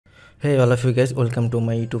Hey all of you guys, welcome to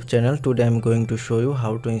my YouTube channel. Today I'm going to show you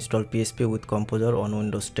how to install PHP with Composer on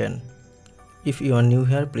Windows 10. If you are new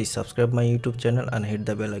here, please subscribe my YouTube channel and hit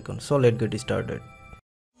the bell icon. So let's get started.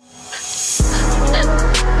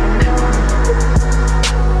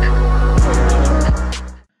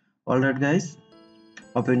 Alright guys,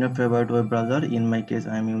 open your favorite web browser. In my case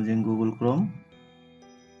I am using Google Chrome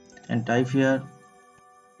and type here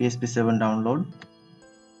PHP 7 download.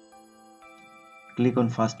 Click on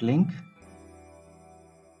first link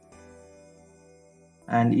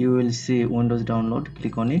and you will see Windows download.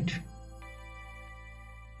 Click on it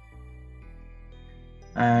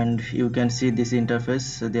and you can see this interface.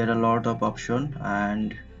 So there are a lot of options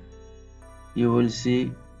and you will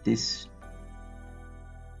see this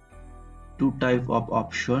two type of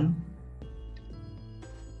option,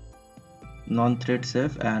 non-thread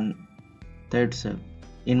safe and thread safe.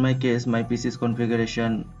 In my case my PC's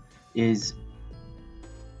configuration is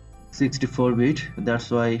 64-bit, that's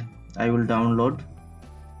why I will download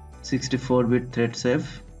 64-bit thread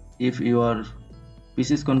safe. If your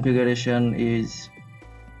PC's configuration is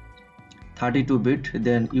 32-bit,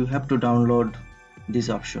 then you have to download this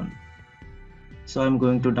option. So I'm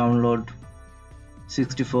going to download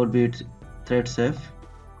 64-bit thread safe.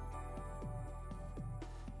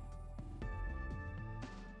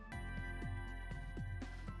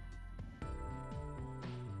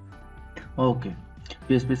 Okay,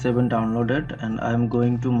 PHP 7 downloaded and I'm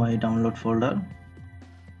going to my download folder.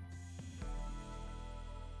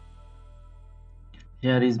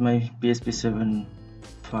 Here is my PHP 7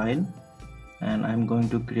 file and I'm going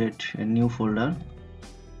to create a new folder,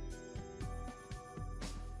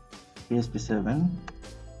 PHP 7.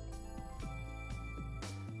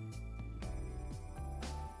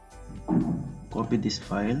 Copy this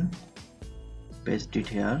file, paste it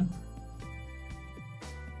here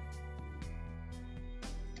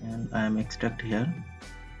and I am extract here.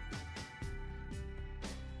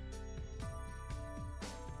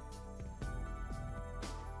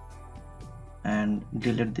 And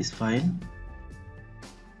delete this file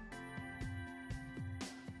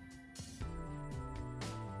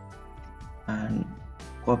and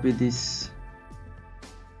copy this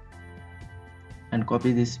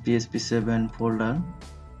PHP 7 folder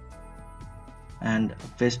and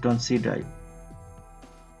paste on C drive.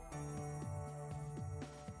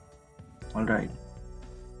 Alright,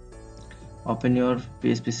 open your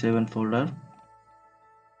PHP 7 folder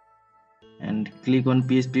and click on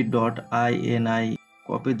php.ini.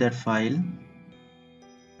 Copy that file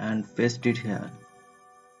and paste it here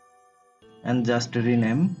and just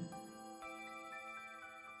rename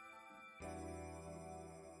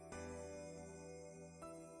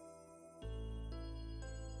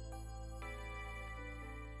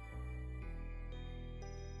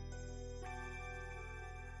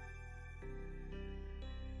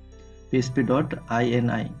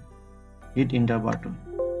php.ini. Hit enter button.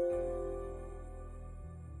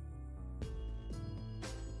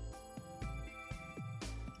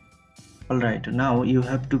 Alright, now you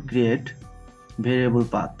have to create variable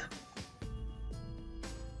path.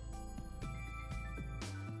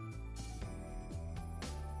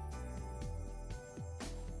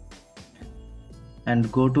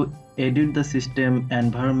 And go to edit the system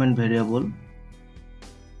environment variable.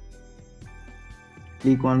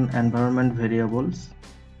 Click on environment variables,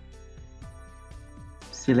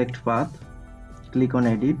 select path, click on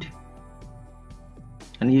edit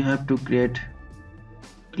and you have to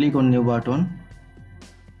click on new button.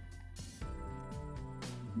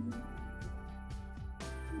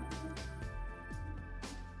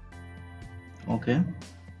 Okay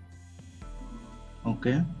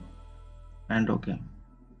and okay.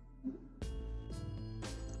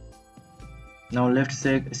 Now let's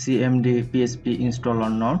check cmd php install or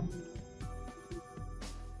not.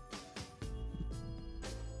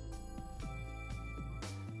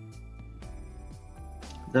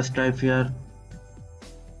 Just type here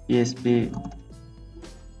php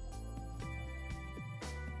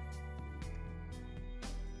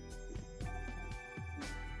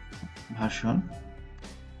version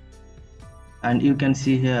and you can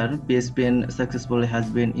see here PHP successfully has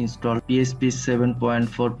been installed, PHP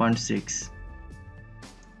 7.4.6.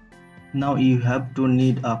 Now you have to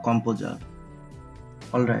need a composer.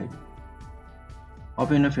 Alright,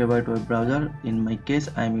 open a favorite web browser. In my case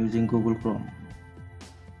I am using Google Chrome.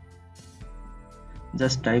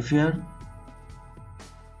 Just type here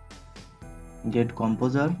get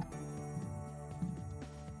composer.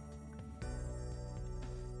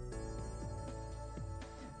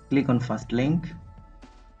 Click on first link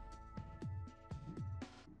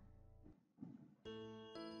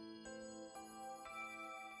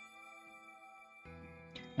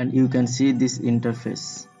and you can see this interface.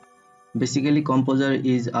 Basically, Composer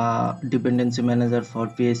is a dependency manager for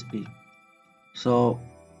PHP. So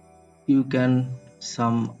you can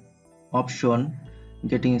some option: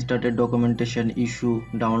 getting started, documentation, issue,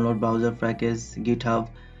 download browser package, GitHub,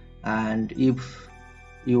 and if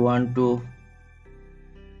you want to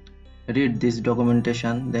read this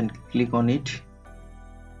documentation, then click on it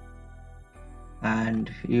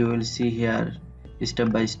and you will see here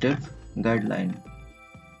step-by-step guideline.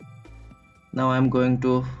 Now I'm going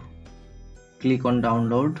to click on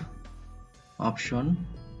download option,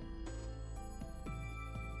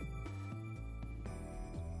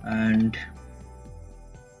 and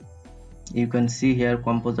you can see here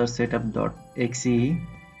composer setup.exe.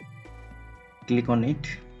 Click on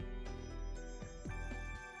it.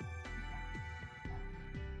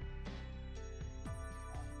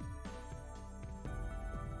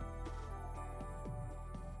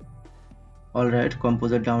 Alright,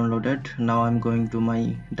 Composer downloaded. Now I'm going to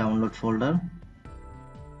my download folder.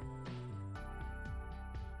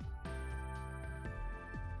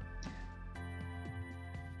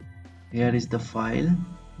 Here is the file,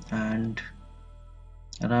 and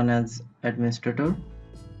run as administrator.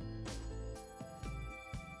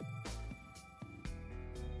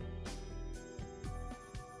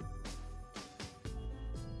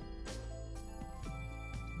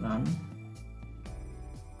 Run.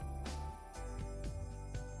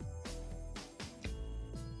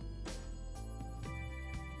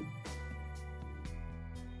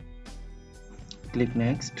 Click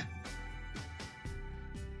next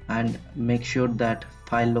and make sure that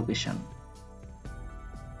file location.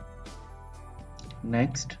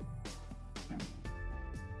 Next.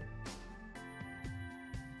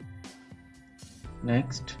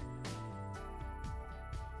 Next.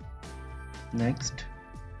 Next.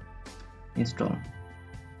 Install.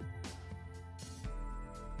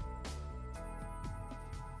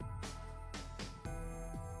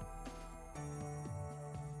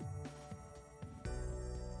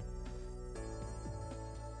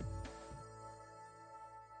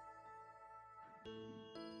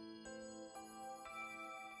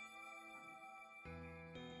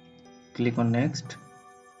 Click on next,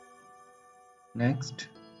 next,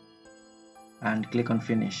 and click on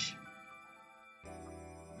finish.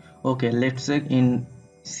 Okay, let's check in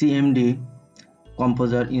CMD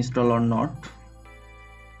Composer install or not.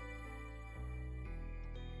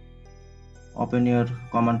 Open your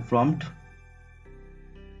command prompt.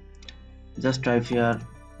 Just type here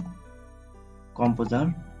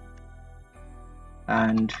Composer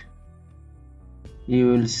and you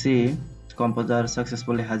will see Composer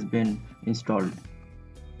successfully has been installed.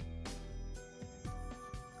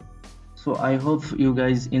 So I hope you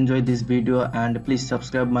guys enjoyed this video, and please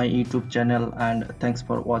subscribe my YouTube channel, and thanks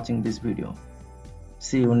for watching this video.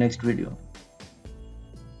 See you next video.